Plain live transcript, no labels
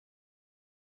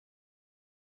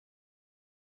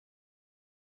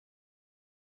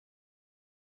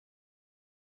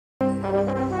Coming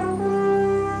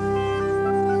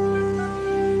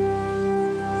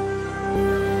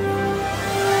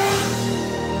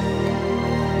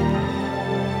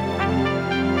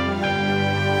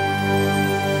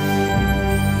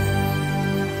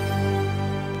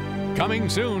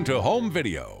soon to home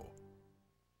video.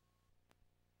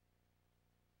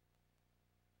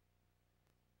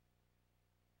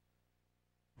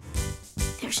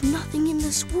 There's nothing in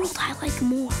this world I like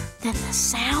more than the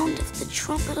sound of the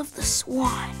trumpet of the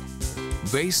Swan.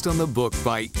 Based on the book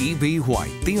by E.B.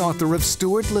 White, the author of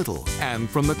Stuart Little, and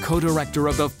from the co-director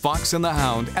of The Fox and the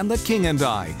Hound and The King and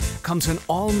I, comes an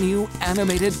all-new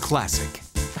animated classic.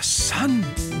 A son?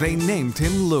 They named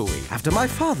him Louis. After my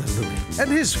father, Louis, and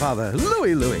his father,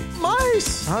 Louis. My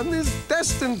son is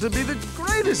destined to be the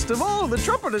greatest of all the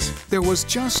trumpeters. There was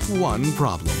just one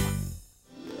problem.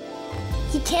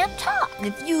 He can't talk.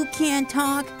 If you can't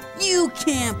talk, you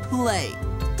can't play.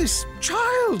 This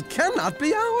child cannot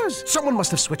be ours. Someone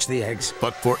must have switched the eggs.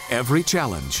 But for every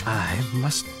challenge, I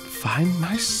must find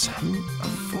my son a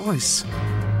voice.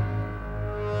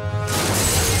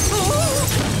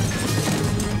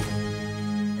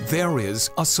 there is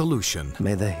a solution.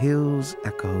 May the hills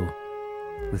echo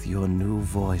with your new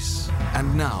voice.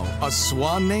 And now, a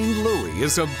swan named Louis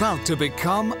is about to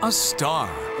become a star.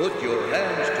 Put your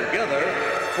hands together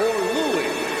for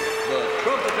Louis, the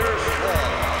trumpeter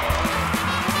swan.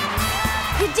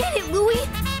 You did it, Louis!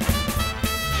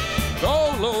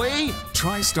 Go, Louis!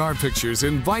 TriStar Pictures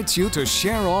invites you to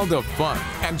share all the fun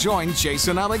and join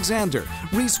Jason Alexander,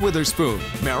 Reese Witherspoon,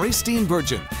 Mary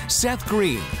Steenburgen, Seth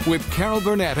Green, with Carol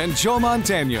Burnett and Joe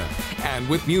Mantegna, and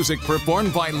with music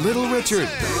performed by Little Richard,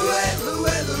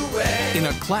 in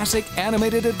a classic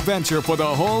animated adventure for the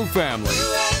whole family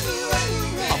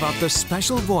about the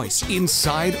special voice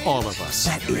inside all of us.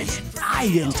 That is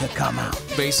dying to come out.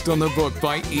 Based on the book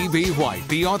by E.B. White,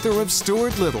 the author of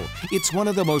Stuart Little, it's one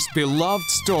of the most beloved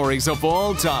stories of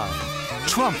all time.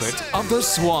 Trumpet of the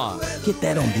Swan. Get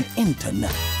that on the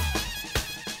internet.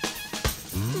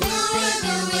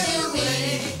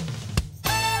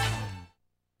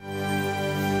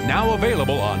 Now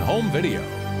available on home video.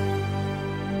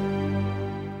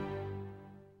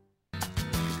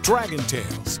 Dragon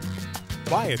Tales.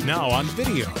 Buy it now on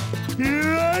video.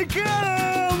 Here I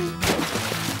come!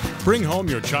 Bring home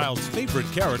your child's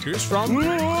favorite characters from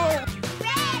Dragonland!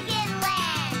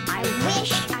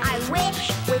 I wish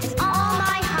with all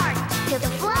my heart to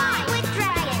fly with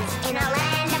dragons in a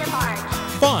land apart.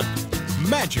 fun,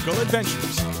 magical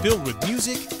adventures filled with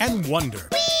music and wonder.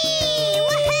 Whee!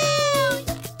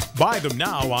 Woohoo! Buy them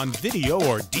now on video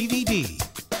or DVD.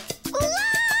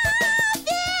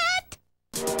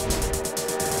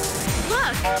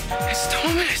 It's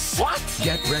Thomas! What?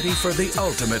 Get ready for the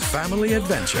ultimate family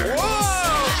adventure.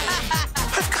 Whoa!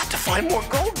 I've got to find more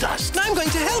gold dust. I'm going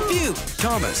to help you.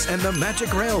 Thomas and the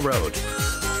Magic Railroad.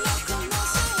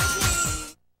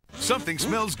 Something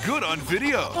smells good on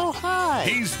video. Oh, hi.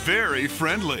 He's very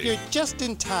friendly. You're just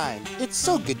in time. It's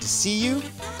so good to see you.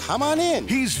 Come on in.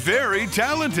 He's very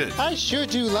talented. I sure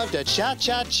do love to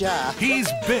cha-cha-cha. He's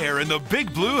Bear in the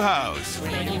Big Blue House.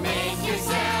 When you make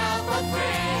yourself a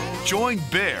friend. Join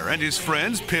Bear and his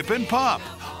friends Pip and Pop,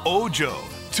 Ojo,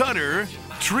 Tutter,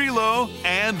 Trilo,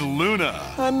 and Luna.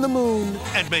 On the moon.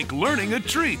 And make learning a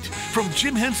treat. From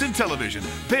Jim Henson Television,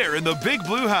 Bear in the Big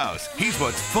Blue House. He's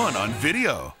what's fun on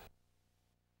video.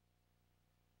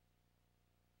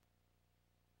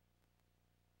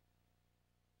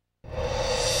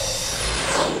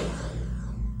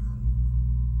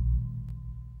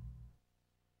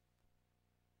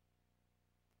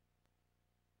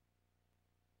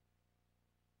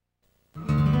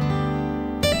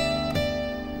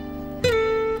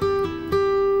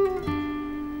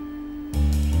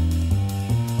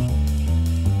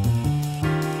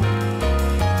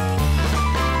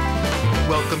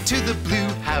 Welcome to the Blue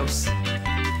House.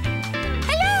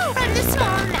 Hello, I'm the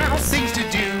small mouse. Things to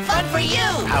do. Fun for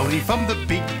you. Howdy from the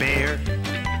Big Bear.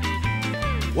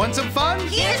 Want some fun?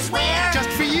 Here's where. Just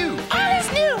for you. All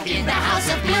is new. In the House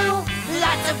of Blue.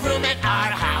 Lots of room at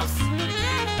our house.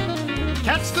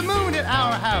 Catch the moon at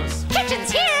our house.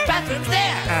 Kitchen's here. Bathroom's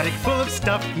there. Attic full of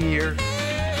stuff here.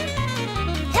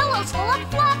 Pillows full of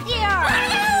fluff here.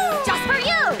 Just for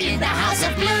you. In the House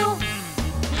of Blue.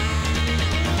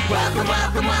 Welcome,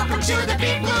 welcome, welcome to the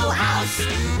Big Blue House.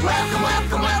 Welcome,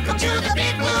 welcome, welcome to the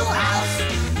Big Blue House.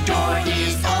 Door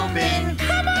is open.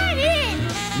 Come on in.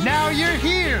 Now you're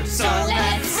here. So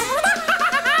let's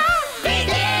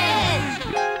begin.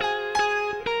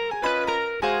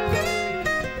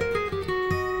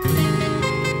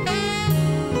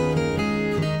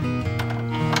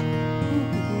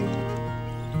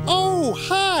 Oh,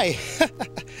 hi.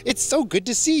 It's so good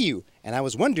to see you. And I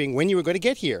was wondering when you were going to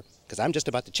get here, because I'm just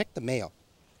about to check the mail.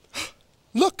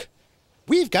 Look,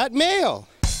 we've got mail.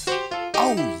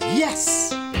 Oh,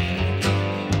 yes.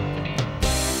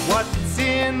 What's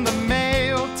in the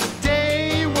mail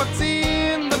today? What's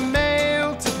in the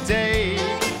mail today?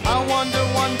 I wonder,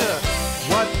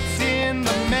 what's in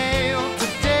the mail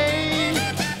today?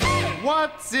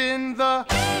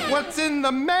 What's in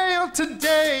the mail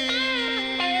today?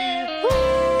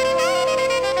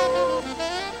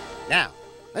 Now,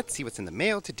 let's see what's in the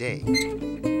mail today.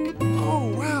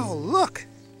 Oh, wow, look.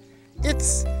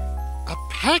 It's a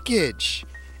package.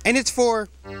 And it's for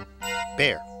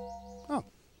Bear. Oh.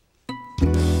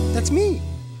 That's me.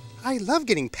 I love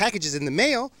getting packages in the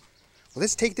mail. Well,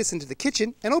 let's take this into the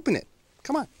kitchen and open it.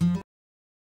 Come on.